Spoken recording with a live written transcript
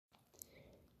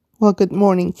Well, good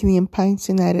morning, Canadian Pines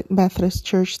United Methodist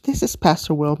Church. This is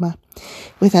Pastor Wilma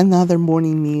with another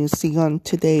morning musing on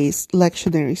today's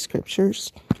lectionary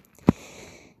scriptures.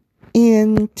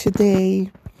 And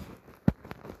today,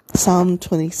 Psalm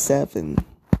 27.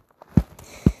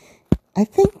 I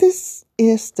think this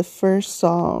is the first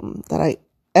psalm that I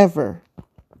ever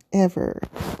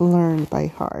learned by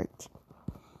heart.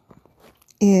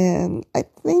 And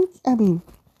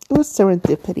it was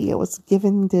serendipity. I was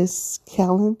given this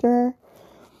calendar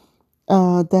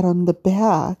that on the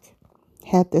back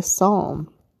had this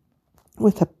psalm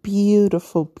with a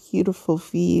beautiful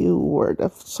view where the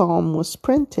psalm was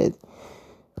printed.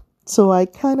 So I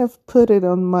kind of put it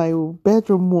on my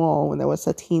bedroom wall when I was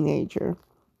a teenager.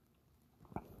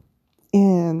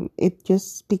 And it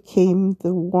just became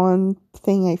the one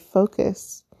thing I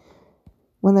focused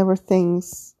whenever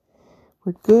things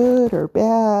were good or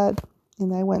bad.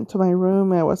 And I went to my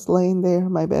room. I was laying there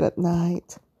in my bed at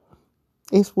night.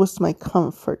 It was my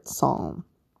comfort psalm.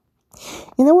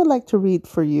 And I would like to read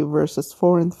for you verses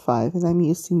 4 and 5, and I'm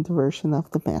using the version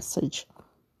of the Message.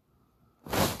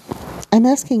 I'm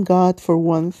asking God for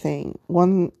one thing,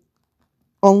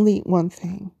 only one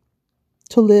thing,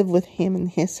 to live with Him in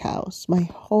His house my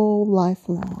whole life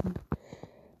long.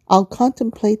 I'll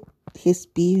contemplate His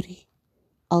beauty.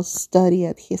 I'll study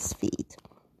at His feet.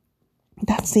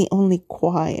 That's the only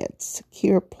quiet,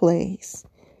 secure place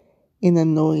in a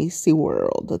noisy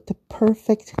world, the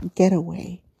perfect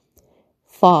getaway,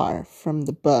 far from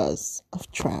the buzz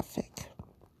of traffic.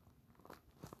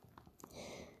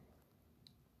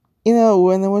 You know,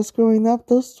 when I was growing up,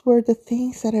 those were the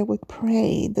things that I would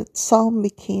pray. The psalm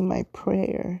became my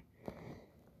prayer.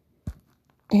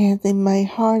 And in my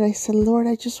heart, I said, Lord,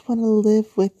 I just want to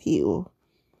live with you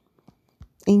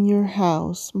in your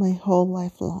house my whole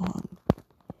life long.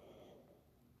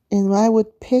 And I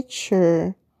would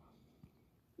picture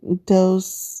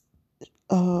those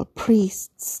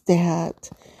priests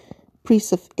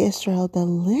of Israel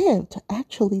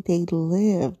that they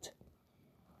lived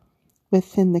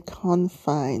within the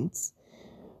confines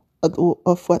of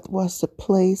what was the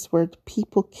place where the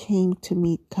people came to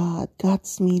meet God,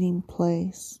 God's meeting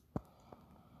place.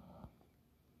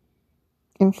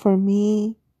 And for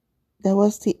me, that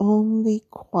was the only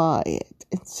quiet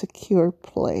and secure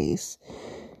place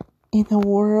in a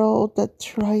world that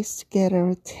tries to get our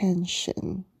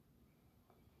attention.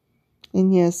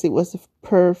 And yes, it was a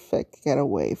perfect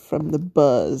getaway from the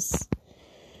buzz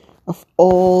of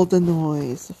all the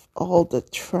noise, of all the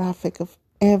traffic, of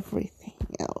everything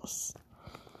else.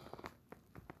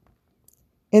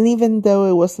 And even though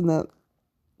it wasn't a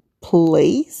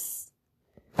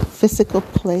physical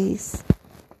place,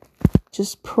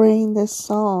 just praying this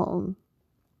psalm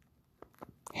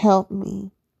helped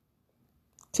me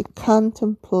to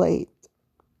contemplate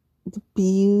the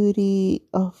beauty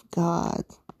of God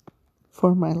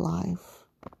for my life.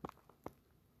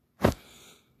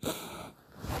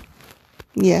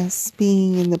 Yes,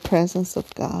 being in the presence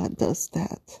of God does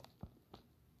that.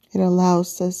 It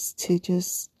allows us to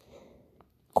just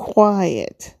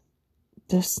quiet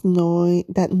that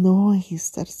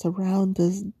noise that's around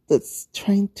us, that's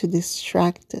trying to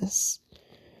distract us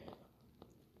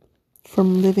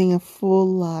from living a full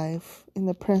life in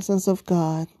the presence of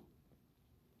God.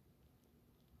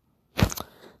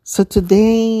 So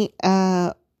today,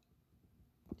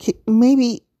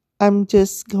 maybe I'm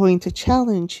just going to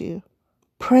challenge you.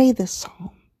 Pray the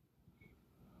psalm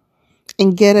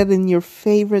and get it in your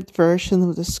favorite version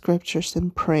of the scriptures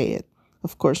and pray it.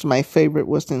 Of course, my favorite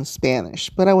was in Spanish,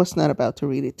 but I was not about to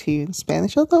read it to you in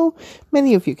Spanish, although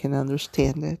many of you can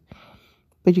understand it.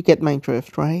 But you get my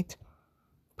drift, right?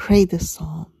 Pray the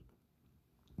psalm.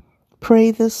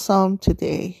 Pray the psalm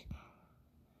today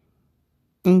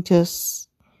and just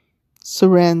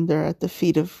surrender at the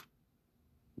feet of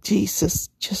Jesus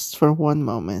just for one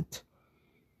moment.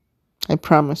 I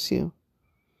promise you,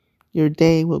 your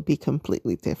day will be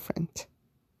completely different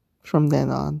from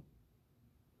then on.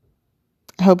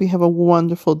 I hope you have a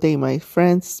wonderful day, my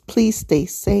friends. Please stay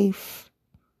safe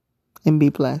and be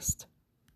blessed.